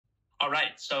All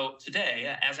right. So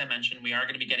today, as I mentioned, we are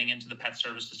going to be getting into the pet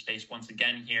services space once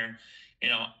again here.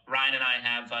 Ryan and I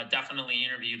have definitely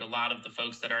interviewed a lot of the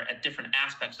folks that are at different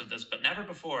aspects of this, but never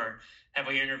before have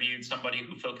we interviewed somebody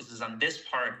who focuses on this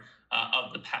part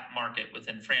of the pet market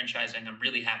within franchising. I'm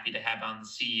really happy to have on the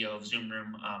CEO of Zoom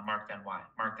Room, Mark Van Wy.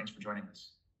 Mark, thanks for joining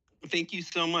us. Thank you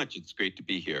so much. It's great to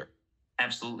be here.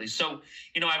 Absolutely. So,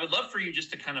 I would love for you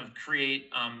just to kind of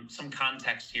create some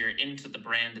context here into the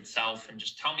brand itself and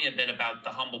just tell me a bit about the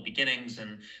humble beginnings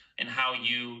and how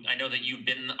I know that you've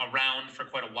been around for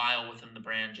quite a while within the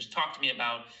brand. Just talk to me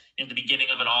about, the beginning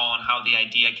of it all and how the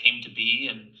idea came to be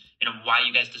and, why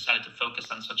you guys decided to focus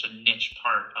on such a niche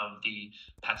part of the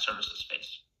pet services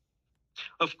space.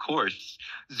 Of course.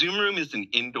 Zoom Room is an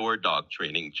indoor dog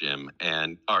training gym,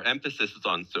 and our emphasis is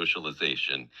on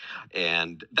socialization.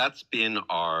 And that's been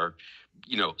our,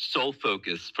 sole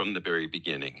focus from the very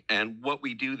beginning. And what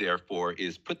we do, therefore,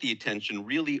 is put the attention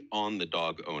really on the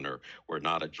dog owner. We're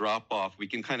not a drop-off. We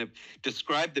can kind of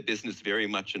describe the business very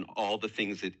much in all the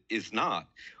things it is not,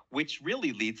 which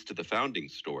really leads to the founding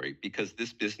story, because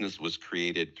this business was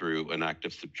created through an act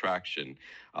of subtraction.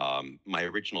 My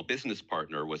original business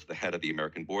partner was the head of the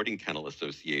American Boarding Kennel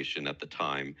Association at the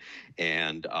time,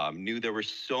 and knew there were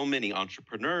so many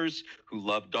entrepreneurs who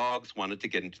loved dogs, wanted to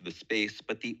get into the space,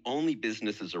 but the only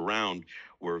businesses around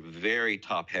were very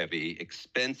top-heavy,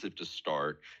 expensive to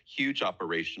start, huge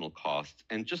operational costs,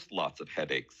 and just lots of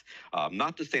headaches.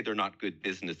 Not to say they're not good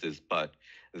businesses, but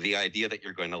the idea that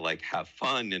you're going to have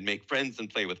fun and make friends and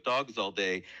play with dogs all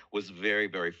day was very,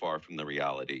 very far from the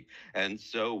reality. And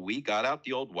so we got out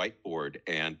the old whiteboard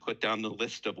and put down the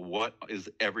list of what is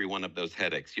every one of those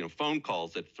headaches. Phone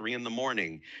calls at 3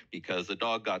 a.m. because a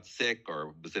dog got sick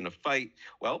or was in a fight.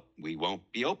 Well, we won't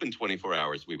be open 24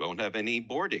 hours. We won't have any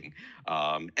boarding,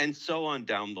 and so on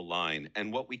down the line.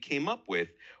 And what we came up with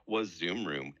was Zoom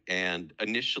Room. And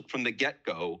initially, from the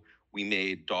get-go, we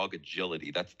made dog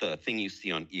agility. That's the thing you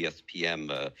see on ESPN,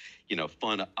 the,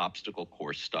 fun obstacle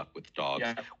course stuff with dogs.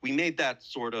 Yeah. We made that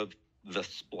sort of the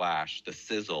splash, the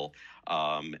sizzle.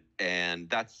 And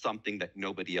that's something that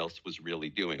nobody else was really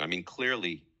doing. I mean,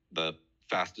 clearly the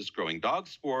fastest growing dog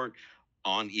sport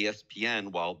on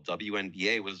ESPN, while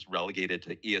WNBA was relegated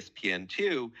to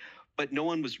ESPN2, but no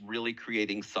one was really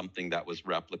creating something that was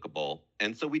replicable.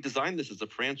 And so we designed this as a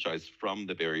franchise from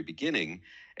the very beginning,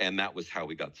 and that was how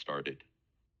we got started.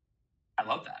 I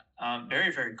love that.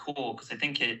 Very, very cool, because I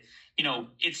think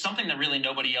it's something that really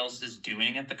nobody else is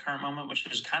doing at the current moment, which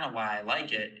is kind of why I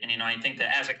like it. And, I think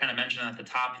that, as I kind of mentioned at the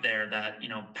top there, that,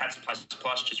 Pet Supplies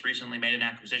Plus just recently made an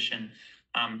acquisition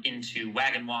into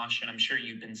Wagon Wash, and I'm sure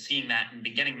you've been seeing that and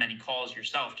been getting many calls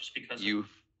yourself just because the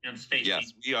space.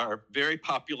 Yes, we are very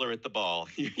popular at the ball.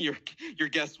 Your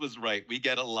guess was right. We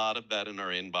get a lot of that in our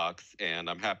inbox, and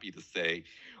I'm happy to say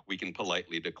we can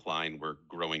politely decline. We're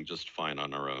growing just fine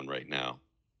on our own right now.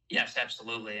 Yes,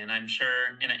 absolutely, and I'm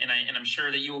sure, and I'm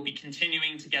sure that you will be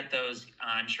continuing to get those.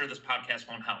 I'm sure this podcast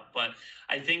won't help, but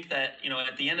I think that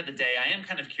at the end of the day, I am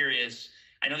kind of curious.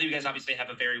 I know that you guys obviously have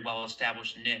a very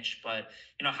well-established niche, but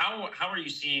how are you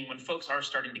seeing when folks are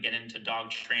starting to get into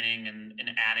dog training and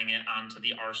adding it onto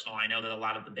the arsenal? I know that a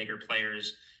lot of the bigger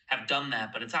players have done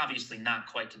that, but it's obviously not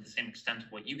quite to the same extent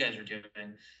of what you guys are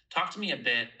doing. Talk to me a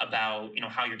bit about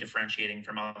how you're differentiating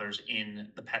from others in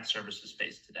the pet services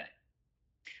space today.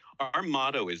 Our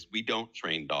motto is we don't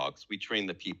train dogs, we train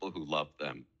the people who love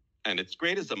them. And it's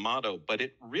great as a motto, but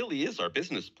it really is our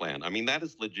business plan. I mean, that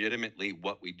is legitimately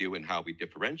what we do and how we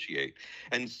differentiate.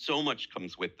 And so much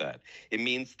comes with that. It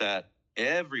means that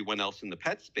everyone else in the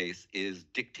pet space is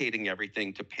dictating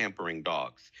everything to pampering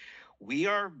dogs. We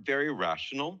are very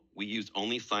rational. We use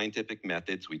only scientific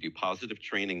methods. We do positive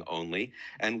training only.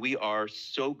 And we are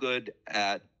so good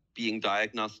at being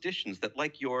diagnosticians that,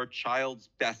 like your child's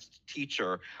best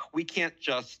teacher, we can't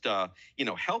just,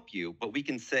 help you, but we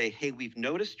can say, hey, we've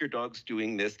noticed your dog's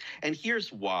doing this, and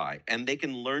here's why, and they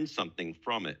can learn something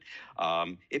from it.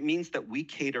 It means that we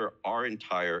cater our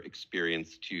entire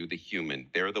experience to the human.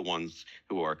 They're the ones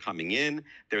who are coming in.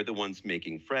 They're the ones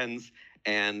making friends.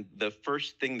 And the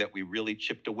first thing that we really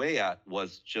chipped away at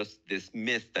was just this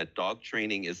myth that dog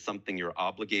training is something you're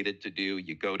obligated to do.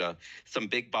 You go to some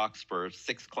big box for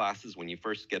 6 classes when you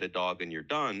first get a dog and you're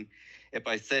done. If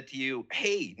I said to you,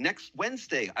 hey, next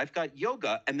Wednesday, I've got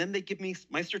yoga, and then they give me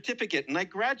my certificate and I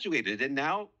graduated, and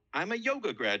now I'm a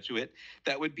yoga graduate.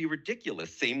 That would be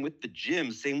ridiculous. Same with the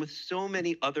gym, same with so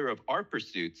many other of our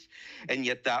pursuits. And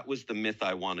yet that was the myth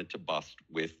I wanted to bust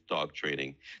with dog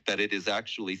training, that it is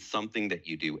actually something that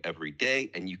you do every day,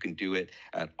 and you can do it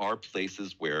at our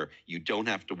places where you don't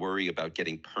have to worry about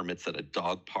getting permits at a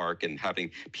dog park and having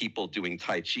people doing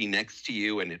Tai Chi next to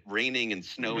you and it raining and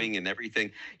snowing and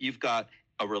everything. You've got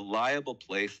a reliable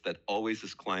place that always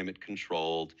is climate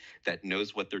controlled, that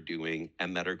knows what they're doing,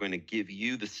 and that are going to give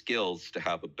you the skills to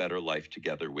have a better life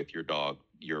together with your dog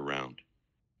year round.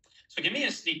 So give me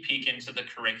a sneak peek into the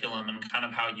curriculum and kind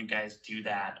of how you guys do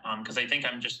that. Because I think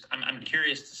I'm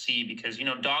curious to see, because, you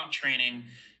know, dog training,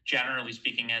 generally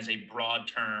speaking, as a broad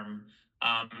term,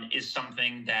 is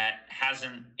something that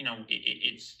hasn't, you know,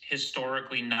 it's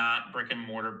historically not brick and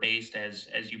mortar based, as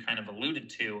you kind of alluded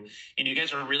to. And you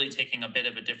guys are really taking a bit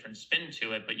of a different spin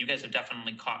to it, but you guys have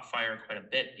definitely caught fire quite a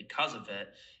bit because of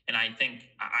it. And I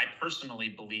personally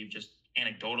believe, just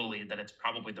anecdotally, that it's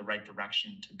probably the right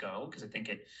direction to go, because I think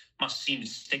it must seem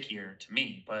stickier to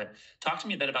me. But talk to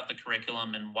me a bit about the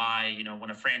curriculum and why, you know, when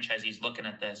a franchisee is looking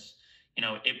at this, you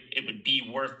know, it would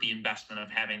be worth the investment of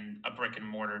having a brick and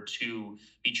mortar to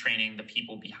be training the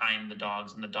people behind the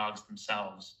dogs and the dogs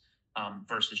themselves,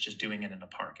 versus just doing it in a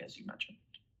park, as you mentioned.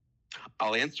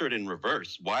 I'll answer it in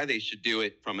reverse. Why they should do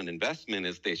it from an investment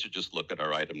is they should just look at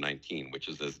our item 19, which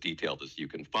is as detailed as you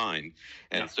can find.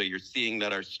 And so you're seeing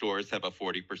that our stores have a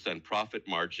 40% profit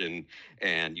margin,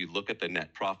 and you look at the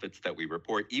net profits that we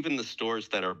report. Even the stores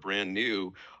that are brand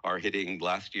new are hitting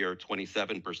last year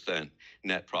 27%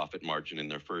 net profit margin in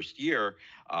their first year.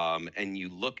 And you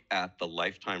look at the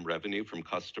lifetime revenue from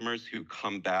customers who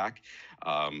come back.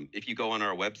 If you go on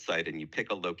our website and you pick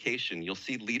a location, you'll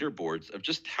see leaderboards of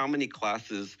just how many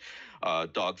classes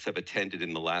dogs have attended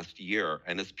in the last year.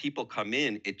 And as people come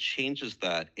in, it changes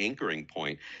that anchoring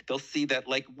point. They'll see that,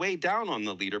 like, way down on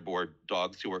the leaderboard,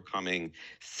 dogs who are coming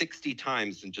 60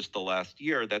 times in just the last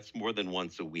year, that's more than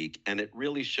once a week. And it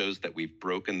really shows that we've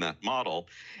broken that model.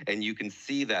 And you can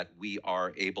see that we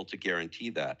are able to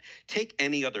guarantee that. Take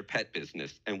any other pet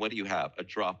business, and what do you have? A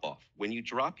drop-off. When you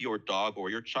drop your dog or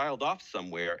your child off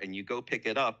somewhere and you go pick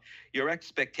it up, your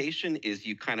expectation is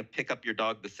you kind of pick up your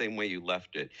dog the same way you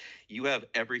left it. You have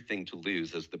everything to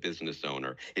lose as the business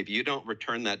owner. If you don't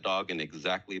return that dog in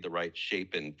exactly the right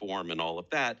shape and form and all of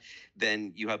that,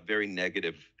 then you have very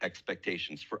negative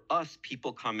expectations. For us,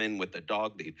 people come in with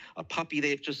a puppy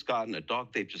they've just gotten, a dog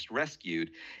they've just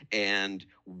rescued. And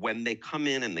when they come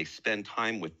in and they spend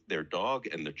time with their dog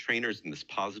and the trainers in this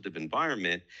positive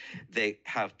environment, they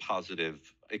have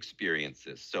positive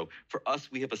experiences. So for us,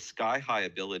 we have a sky-high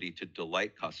ability to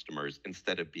delight customers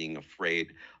instead of being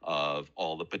afraid of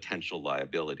all the potential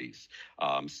liabilities.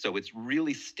 So it's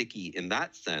really sticky in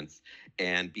that sense.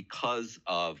 And because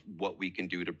of what we can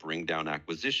do to bring down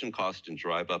acquisition cost and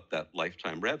drive up that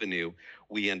lifetime revenue,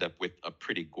 we end up with a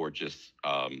pretty gorgeous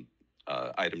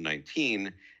item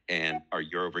 19. And our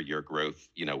year-over-year growth,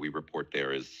 you know, we report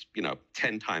there is,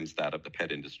 10 times that of the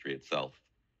pet industry itself.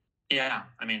 Yeah,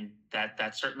 I mean,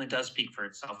 that certainly does speak for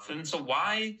itself. And so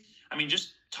why, I mean,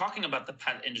 just talking about the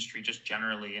pet industry just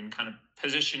generally and kind of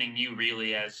positioning you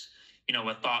really as, you know,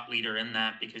 a thought leader in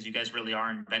that, because you guys really are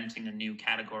inventing a new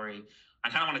category. I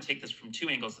kind of want to take this from two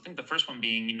angles. I think the first one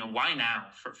being, you know, why now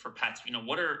for pets? You know,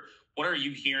 what are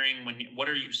you hearing what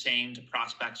are you saying to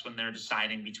prospects when they're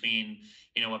deciding between,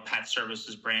 you know, a pet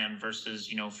services brand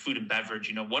versus, you know, food and beverage?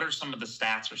 You know, what are some of the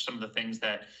stats or some of the things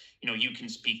that, you know, you can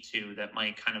speak to that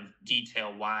might kind of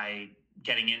detail why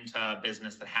getting into a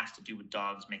business that has to do with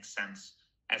dogs makes sense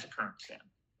as a current stand?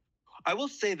 I will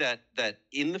say that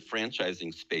in the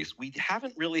franchising space, we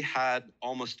haven't really had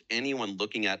almost anyone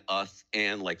looking at us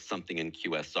and like something in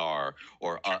QSR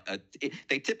or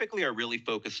they typically are really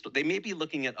focused. They may be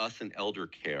looking at us in elder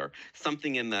care,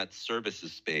 something in that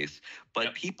services space.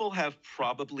 But people have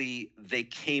they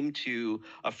came to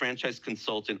a franchise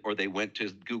consultant or they went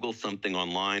to Google something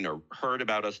online or heard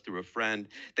about us through a friend.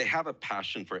 They have a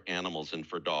passion for animals and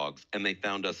for dogs, and they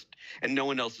found us, and no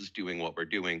one else is doing what we're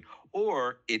doing.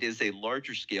 Or it is a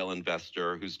larger scale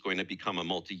investor who's going to become a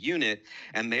multi-unit,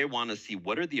 and they want to see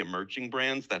what are the emerging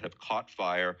brands that have caught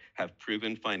fire, have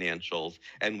proven financials,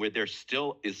 and where there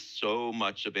still is so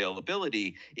much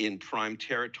availability in prime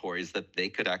territories that they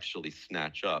could actually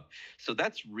snatch up. So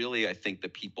that's really, I think,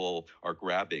 that people are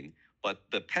grabbing. But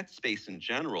the pet space in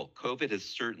general, COVID has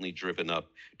certainly driven up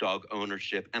dog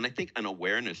ownership, and I think an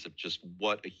awareness of just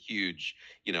what a huge,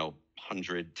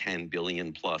 $110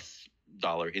 billion plus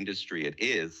dollar industry it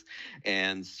is.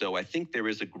 And so I think there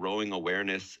is a growing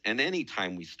awareness. And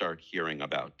anytime we start hearing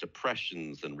about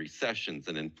depressions and recessions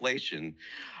and inflation,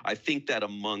 I think that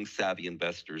among savvy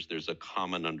investors, there's a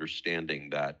common understanding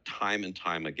that time and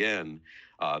time again,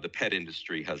 the pet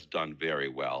industry has done very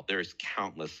well. There's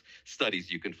countless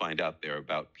studies you can find out there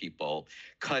about people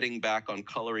cutting back on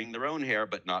coloring their own hair,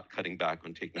 but not cutting back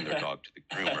on taking their dog to the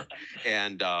groomer,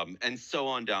 and so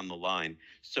on down the line.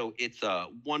 So it's a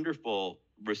wonderful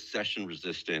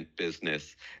recession-resistant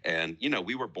business, and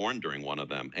we were born during one of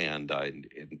them, and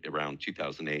around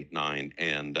 2008-9,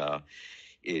 and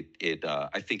it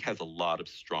I think has a lot of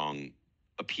strong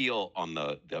appeal on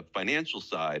the financial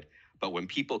side. But when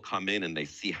people come in and they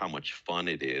see how much fun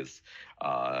it is,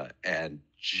 and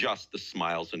just the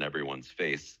smiles on everyone's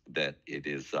face, that it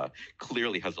is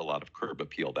clearly has a lot of curb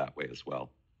appeal that way as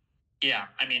well. Yeah,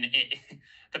 I mean,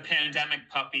 the pandemic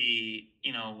puppy,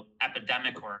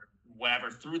 epidemic or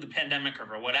whatever, through the pandemic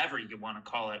or whatever you want to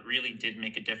call it, really did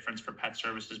make a difference for pet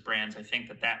services brands. I think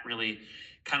that really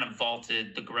kind of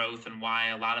vaulted the growth and why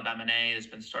a lot of M&A has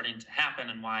been starting to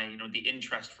happen, and why, the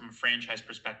interest from a franchise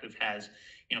perspective has,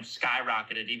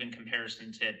 skyrocketed, even in comparison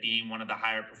to being one of the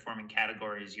higher performing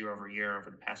categories year over year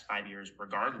over the past 5 years,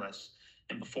 regardless,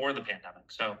 and before the pandemic.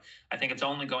 So I think it's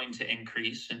only going to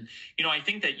increase. And, I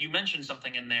think that you mentioned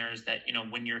something in there is that,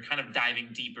 when you're kind of diving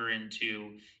deeper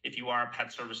into, if you are a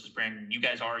pet services brand, you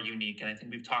guys are unique. And I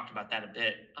think we've talked about that a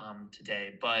bit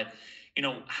today, but,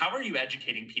 how are you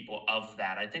educating people of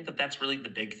that? I think that that's really the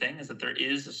big thing, is that there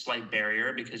is a slight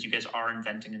barrier because you guys are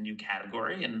inventing a new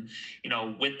category. And,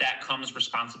 with that comes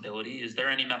responsibility. Is there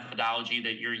any methodology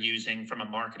that you're using from a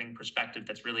marketing perspective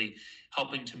that's really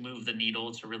helping to move the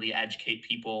needle to really educate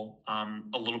people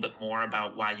a little bit more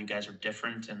about why you guys are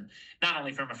different, and not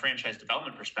only from a franchise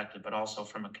development perspective, but also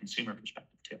from a consumer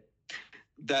perspective too?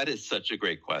 That is such a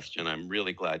great question. I'm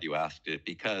really glad you asked it,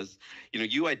 because,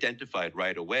 you identified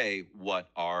right away what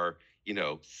our,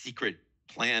 secret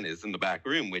plan is in the back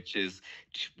room, which is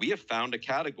we have found a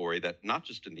category that not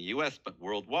just in the US, but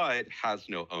worldwide has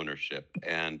no ownership.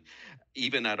 And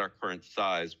even at our current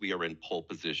size, we are in pole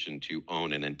position to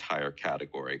own an entire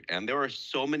category. And there are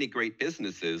so many great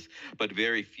businesses, but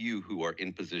very few who are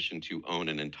in position to own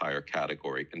an entire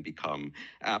category and become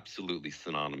absolutely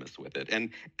synonymous with it. And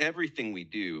everything we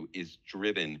do is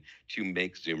driven to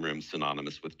make Zoom Room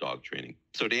synonymous with dog training.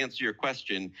 So to answer your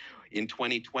question, in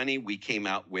 2020, we came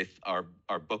out with our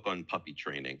book on puppy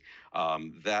training.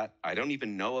 That I don't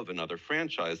even know of another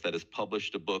franchise that has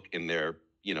published a book in their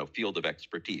field of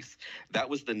expertise. That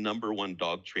was the #1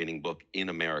 dog training book in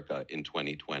America in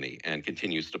 2020, and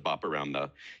continues to bop around the,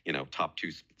 top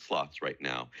 2 slots right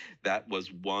now. That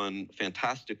was one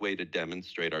fantastic way to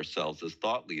demonstrate ourselves as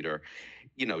thought leader.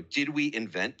 Did we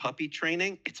invent puppy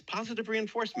training? It's positive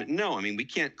reinforcement. No, I mean, we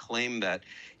can't claim that,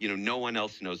 no one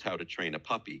else knows how to train a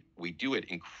puppy. We do it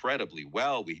incredibly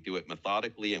well. We do it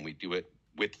methodically, and we do it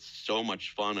with so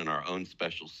much fun and our own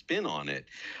special spin on it.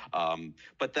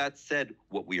 But that said,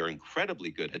 what we are incredibly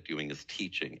good at doing is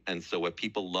teaching. And so what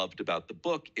people loved about the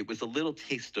book, it was a little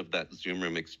taste of that Zoom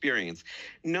Room experience.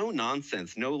 No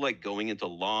nonsense, no like going into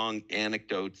long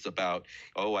anecdotes about,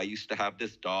 oh, I used to have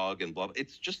this dog and blah, blah.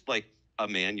 It's just like a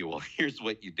manual. Here's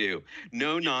what you do.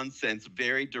 No nonsense,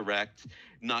 very direct,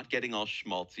 not getting all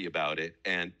schmaltzy about it.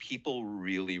 And people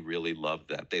really, really love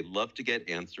that. They love to get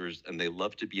answers, and they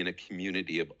love to be in a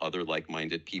community of other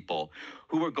like-minded people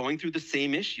who are going through the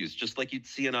same issues, just like you'd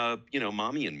see in a,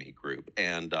 Mommy and Me group.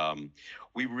 And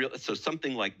so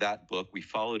something like that book, we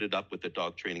followed it up with a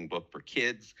dog training book for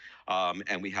kids.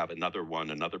 And we have another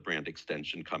brand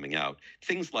extension coming out.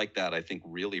 Things like that, I think,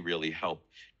 really, really help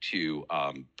to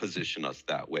position us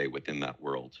that way within that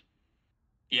world.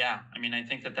 Yeah, I mean, I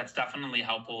think that that's definitely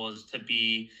helpful,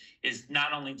 is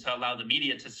not only to allow the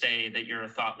media to say that you're a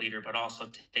thought leader, but also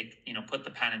to take, put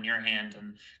the pen in your hand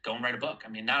and go and write a book. I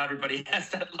mean, not everybody has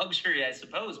that luxury, I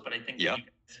suppose, but I think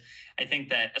I think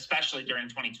that especially during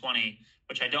 2020,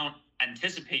 which I don't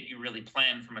anticipate you really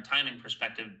planned from a timing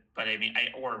perspective, but I mean,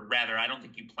 I don't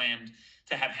think you planned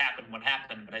to have happen what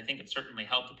happened, but I think it certainly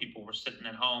helped that people were sitting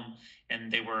at home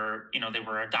and they were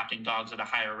adopting dogs at a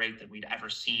higher rate than we'd ever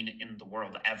seen in the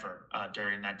world ever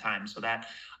during that time. So that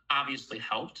obviously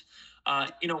helped.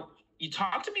 You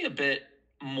talked to me a bit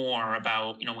more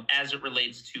about, as it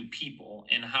relates to people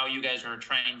and how you guys are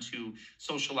trying to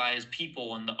socialize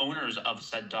people and the owners of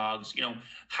said dogs.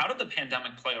 How did the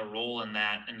pandemic play a role in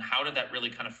that, and how did that really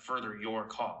kind of further your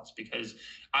cause? Because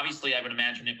obviously I would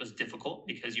imagine it was difficult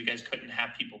because you guys couldn't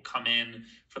have people come in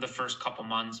for the first couple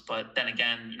months, but then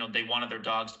again, they wanted their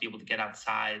dogs to be able to get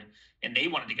outside, and they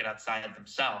wanted to get outside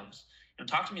themselves.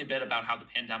 talk to me a bit about how the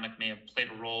pandemic may have played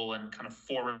a role in kind of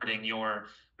forwarding your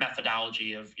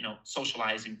methodology of,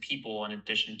 socializing people in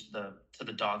addition to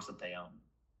the dogs that they own.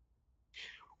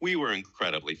 We were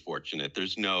incredibly fortunate.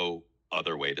 There's no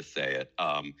other way to say it.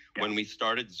 When we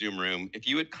started Zoom Room, if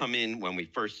you had come in when we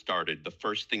first started, the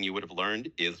first thing you would have learned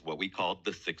is what we called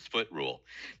the 6-foot rule.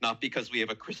 Not because we have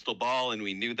a crystal ball and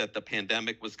we knew that the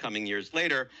pandemic was coming years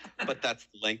later, but that's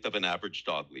the length of an average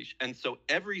dog leash. And so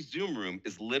every Zoom Room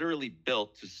is literally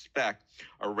built to spec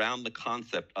around the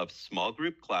concept of small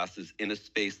group classes in a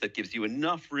space that gives you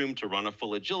enough room to run a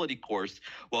full agility course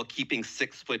while keeping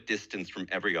 6-foot distance from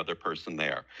every other person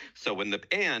there. So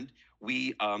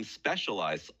we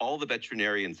specialize. All the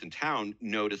veterinarians in town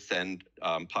know to send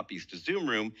puppies to Zoom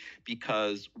Room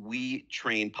because we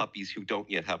train puppies who don't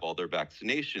yet have all their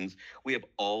vaccinations. We have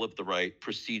all of the right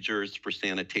procedures for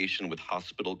sanitation with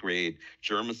hospital grade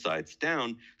germicides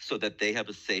down so that they have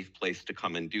a safe place to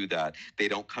come and do that. We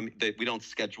don't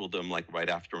schedule them like right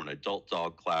after an adult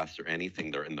dog class or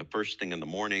anything. They're in the first thing in the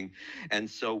morning. And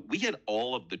so we had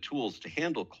all of the tools to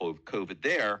handle COVID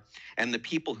there. And the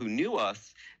people who knew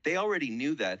us, they already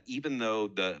knew that even though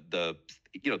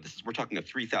we're talking a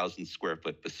 3,000 square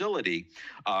foot facility,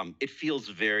 it feels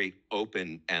very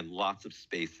open and lots of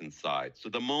space inside. So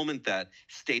the moment that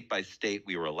state by state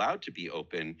we were allowed to be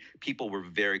open, people were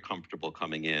very comfortable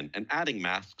coming in, and adding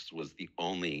masks was the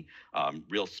only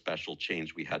real special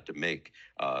change we had to make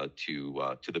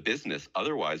to the business.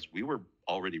 Otherwise, we were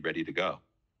already ready to go.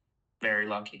 Very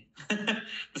lucky. The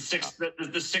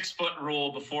 6-foot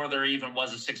rule before there even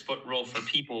was a 6-foot rule for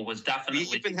people was definitely.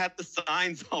 We even had the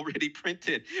signs already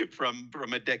printed from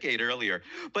a decade earlier.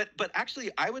 But actually,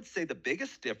 I would say the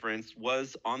biggest difference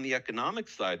was on the economic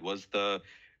side was the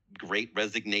great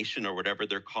resignation, or whatever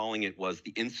they're calling it, was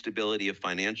the instability of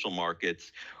financial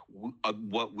markets.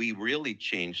 What we really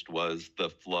changed was the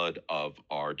flood of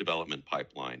our development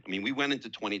pipeline. I mean, we went into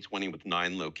 2020 with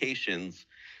 9 locations.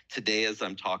 Today, as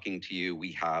I'm talking to you,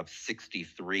 we have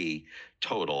 63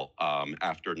 total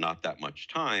after not that much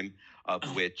time, of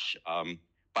which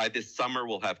by this summer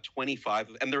we'll have 25,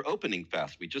 and they're opening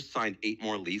fast. We just signed 8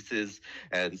 more leases,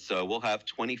 and so we'll have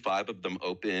 25 of them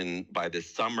open by this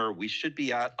summer. We should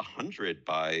be at 100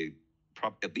 by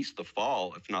at least the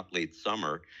fall, if not late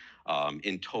summer,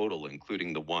 in total,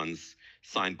 including the ones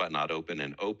signed but not open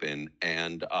and open.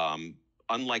 And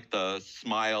unlike the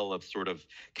smile of sort of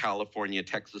California,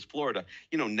 Texas, Florida,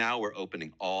 now we're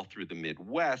opening all through the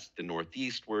Midwest, the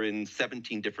Northeast. We're in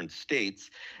 17 different states,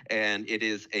 and it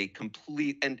is a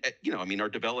complete, and our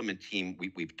development team,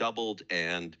 we've doubled,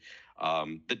 and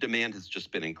the demand has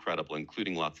just been incredible,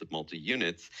 including lots of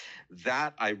multi-units.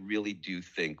 That I really do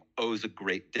think owes a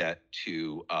great debt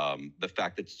to the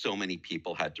fact that so many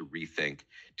people had to rethink,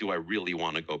 do I really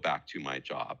want to go back to my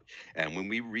job? And when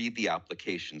we read the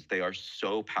applications, they are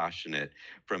so passionate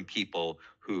from people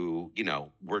who,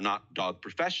 were not dog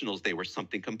professionals. They were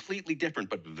something completely different,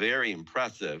 but very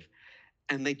impressive.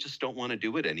 And they just don't want to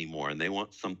do it anymore. And they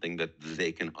want something that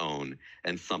they can own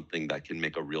and something that can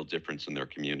make a real difference in their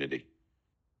community.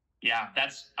 Yeah,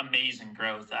 that's amazing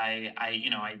growth.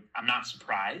 I'm not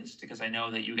surprised, because I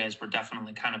know that you guys were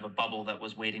definitely kind of a bubble that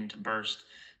was waiting to burst,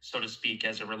 so to speak,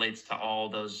 as it relates to all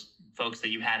those folks that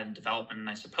you had in development. And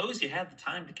I suppose you had the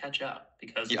time to catch up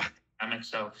because of the pandemic.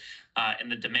 So,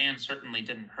 and the demand certainly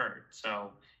didn't hurt.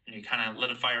 So, you kind of lit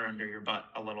a fire under your butt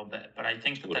a little bit. But I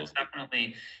think that's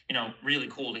definitely, really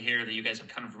cool to hear that you guys have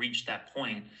kind of reached that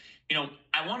point.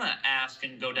 I want to ask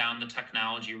and go down the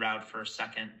technology route for a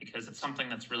second, because it's something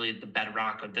that's really the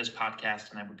bedrock of this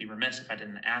podcast, and I would be remiss if I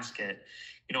didn't ask it.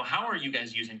 How are you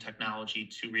guys using technology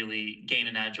to really gain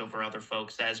an edge over other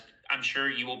folks? As I'm sure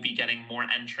you will be getting more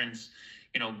entrants,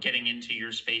 getting into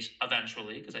your space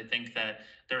eventually, because I think that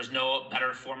there's no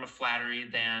better form of flattery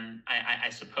than, I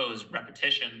suppose,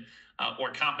 repetition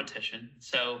or competition.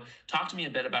 So talk to me a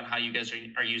bit about how you guys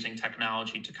are using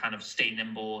technology to kind of stay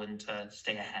nimble and to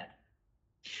stay ahead.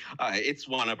 It's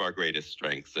one of our greatest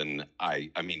strengths. And I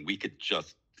mean, we could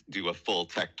just do a full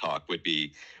tech talk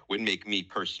would make me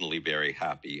personally very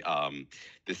happy.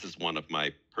 This is one of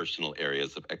my personal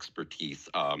areas of expertise.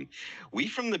 We,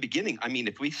 from the beginning, I mean,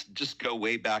 if we just go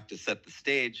way back to set the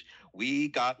stage, we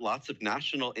got lots of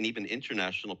national and even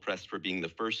international press for being the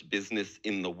first business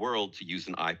in the world to use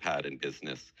an iPad in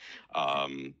business.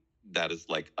 that is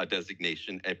like a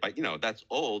designation, but that's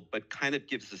old, but kind of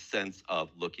gives a sense of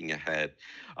looking ahead.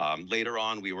 Later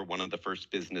on, we were one of the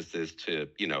first businesses to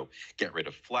get rid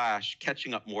of Flash,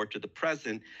 catching up more to the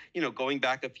present. Going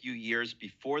back a few years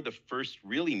before the first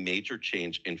really major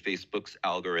change in Facebook's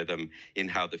algorithm in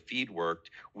how the feed worked,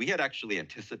 we had actually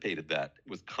anticipated that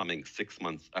was coming 6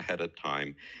 months ahead of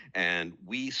time, and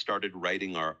we started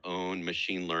writing our own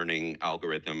machine learning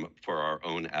algorithm for our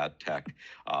own ad tech.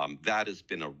 That has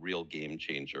been a real game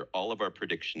changer. All of our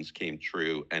predictions came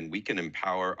true, and we can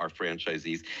empower our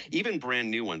franchisees, even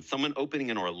brand new ones. Someone opening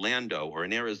in Orlando or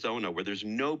in Arizona where there's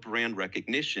no brand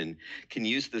recognition can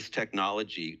use this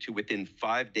technology to, within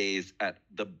 5 days at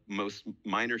the most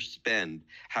minor spend,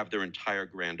 have their entire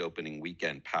grand opening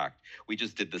weekend packed. We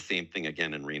just did the same thing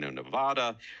again in Reno,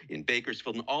 Nevada, in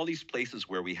Bakersfield, and all these places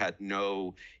where we had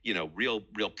no,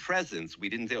 real presence. We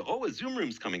didn't say, oh, a Zoom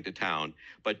Room's coming to town,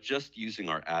 but just using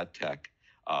our ad tech.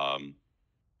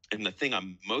 And the thing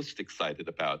I'm most excited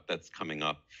about that's coming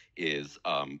up is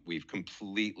we've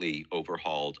completely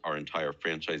overhauled our entire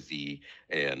franchisee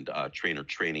and trainer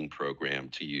training program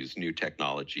to use new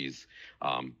technologies.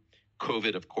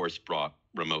 COVID, of course, brought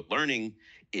remote learning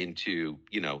into,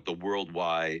 the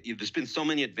worldwide. There's been so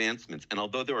many advancements, and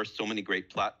although there are so many great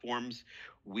platforms,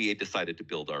 we decided to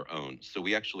build our own. So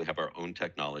we actually have our own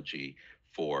technology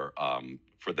for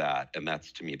that, and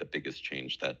that's, to me, the biggest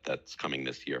change that's coming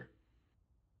this year.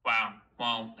 Wow.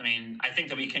 Well, I mean, I think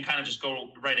that we can kind of just go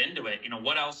right into it.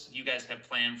 What else you guys have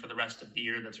planned for the rest of the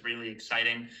year that's really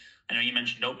exciting? I know you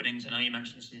mentioned openings. I know you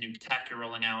mentioned some new tech you're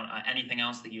rolling out. Anything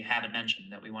else that you haven't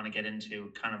mentioned that we want to get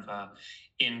into kind of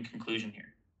in conclusion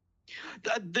here?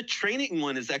 The training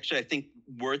one is actually, I think,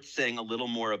 worth saying a little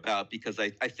more about, because I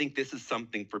think this is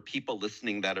something for people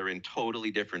listening that are in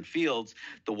totally different fields.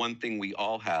 The one thing we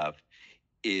all have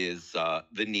is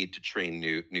the need to train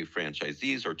new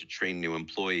franchisees or to train new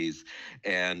employees.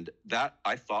 And that,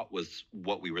 I thought, was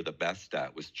what we were the best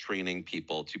at, was training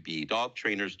people to be dog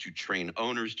trainers, to train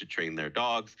owners, to train their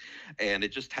dogs. And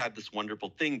it just had this wonderful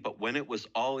thing. But when it was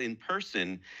all in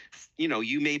person,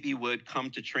 you maybe would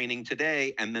come to training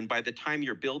today, and then by the time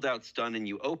your build out's done and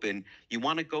you open, you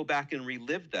want to go back and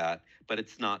relive that, but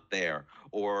it's not there.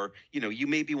 Or, you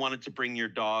maybe wanted to bring your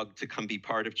dog to come be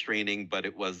part of training, but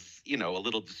it was,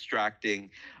 a little distracting.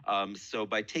 So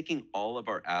by taking all of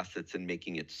our assets and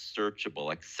making it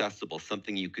searchable, accessible,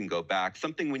 something you can go back,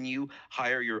 something when you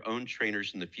hire your own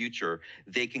trainers in the future,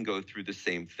 they can go through the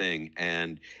same thing,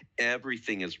 and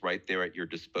everything is right there at your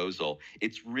disposal.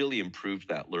 It's really improved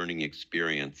that learning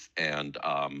experience. And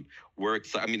we're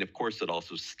excited. I mean, of course, it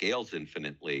also scales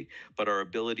infinitely, but our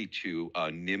ability to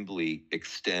nimbly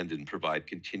extend and provide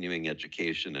continuing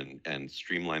education and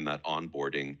streamline that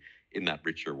onboarding in that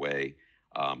richer way,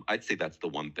 I'd say that's the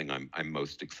one thing I'm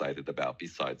most excited about,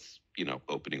 besides,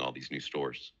 opening all these new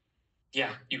stores.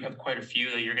 Yeah, you have quite a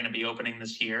few that you're going to be opening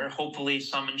this year. Hopefully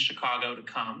some in Chicago to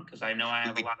come, because I know I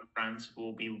have a lot of friends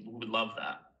who would love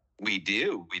that. We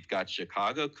do. We've got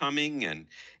Chicago coming,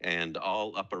 and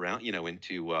all up around,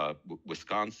 into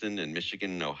Wisconsin and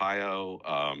Michigan and Ohio.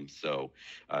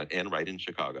 And right in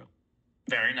Chicago.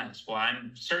 Very nice. Well,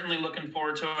 I'm certainly looking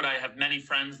forward to it. I have many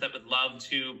friends that would love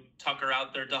to tucker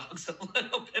out their dogs a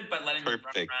little bit by letting them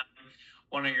run around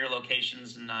one of your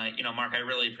locations. And, Mark, I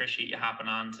really appreciate you hopping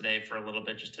on today for a little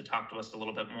bit, just to talk to us a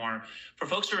little bit more. For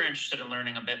folks who are interested in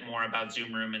learning a bit more about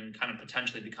Zoom Room and kind of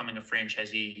potentially becoming a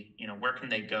franchisee, where can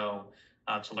they go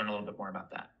to learn a little bit more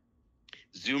about that?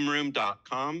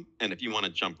 Zoomroom.com. And if you want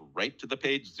to jump right to the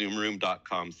page,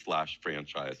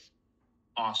 zoomroom.com/franchise.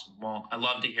 Awesome. Well, I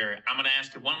love to hear it. I'm going to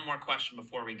ask you one more question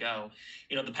before we go.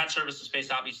 The pet services space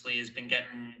obviously has been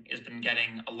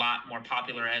getting a lot more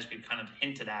popular, as we've kind of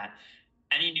hinted at.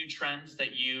 Any new trends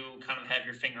that you kind of have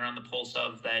your finger on the pulse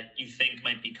of that you think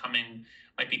might be coming,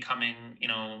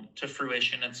 to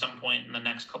fruition at some point in the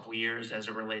next couple of years as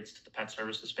it relates to the pet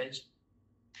services space?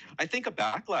 I think a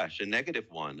backlash, a negative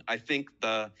one. I think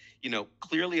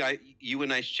clearly you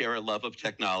and I share a love of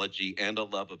technology and a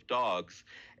love of dogs.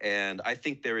 And I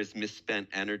think there is misspent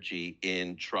energy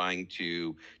in trying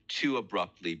to too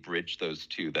abruptly bridge those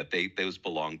two, that those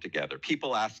belong together.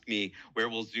 People ask me, where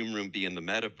will Zoom Room be in the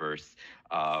metaverse?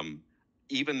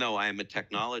 Even though I am a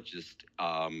technologist,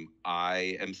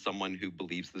 I am someone who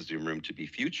believes the Zoom Room to be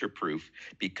future-proof,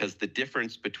 because the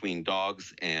difference between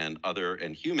dogs and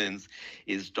humans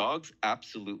is dogs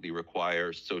absolutely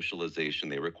require socialization.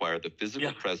 They require the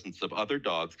physical presence of other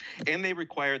dogs, and they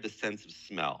require the sense of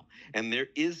smell. And there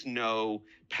is no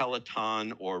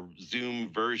Peloton or Zoom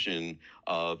version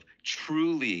of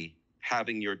truly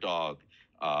having your dog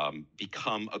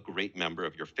become a great member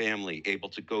of your family, able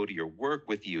to go to your work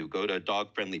with you, go to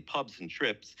dog-friendly pubs and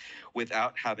trips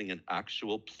without having an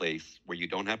actual place where you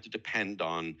don't have to depend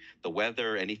on the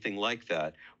weather, anything like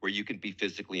that, where you can be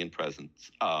physically in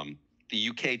presence. The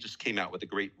UK just came out with a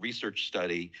great research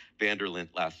study, Vanderlint,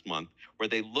 last month, where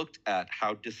they looked at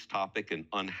how dystopic and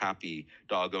unhappy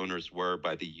dog owners were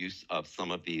by the use of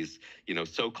some of these,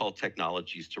 so-called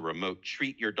technologies to remote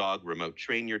treat your dog, remote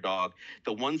train your dog.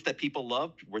 The ones that people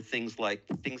loved were things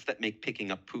that make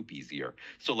picking up poop easier.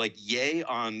 So like, yay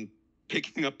on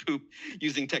picking up poop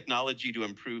using technology to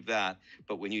improve that.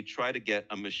 But when you try to get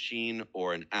a machine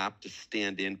or an app to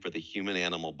stand in for the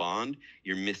human-animal bond,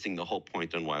 you're missing the whole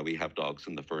point on why we have dogs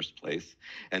in the first place.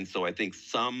 And so I think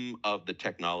some of the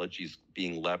technologies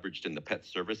being leveraged in the pet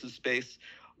services space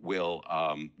will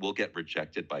get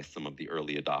rejected by some of the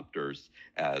early adopters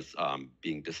as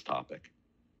being dystopic.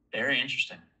 Very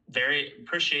interesting. Very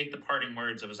appreciate the parting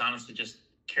words. I was honestly just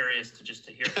curious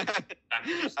to hear.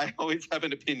 I always have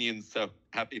an opinion, so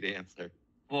happy to answer.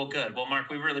 Well, good. Well, Mark,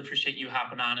 we really appreciate you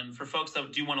hopping on. And for folks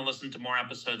that do want to listen to more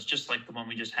episodes, just like the one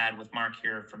we just had with Mark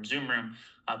here from Zoom Room,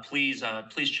 please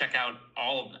check out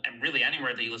all of, and really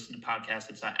anywhere that you listen to podcasts.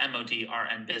 It's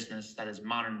Modrn Business. That is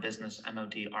Modern Business,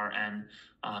 Modrn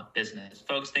Business.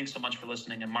 Folks, thanks so much for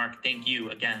listening. And Mark, thank you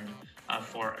again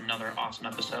for another awesome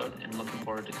episode, and looking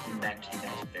forward to coming back to you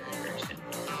guys very, very soon.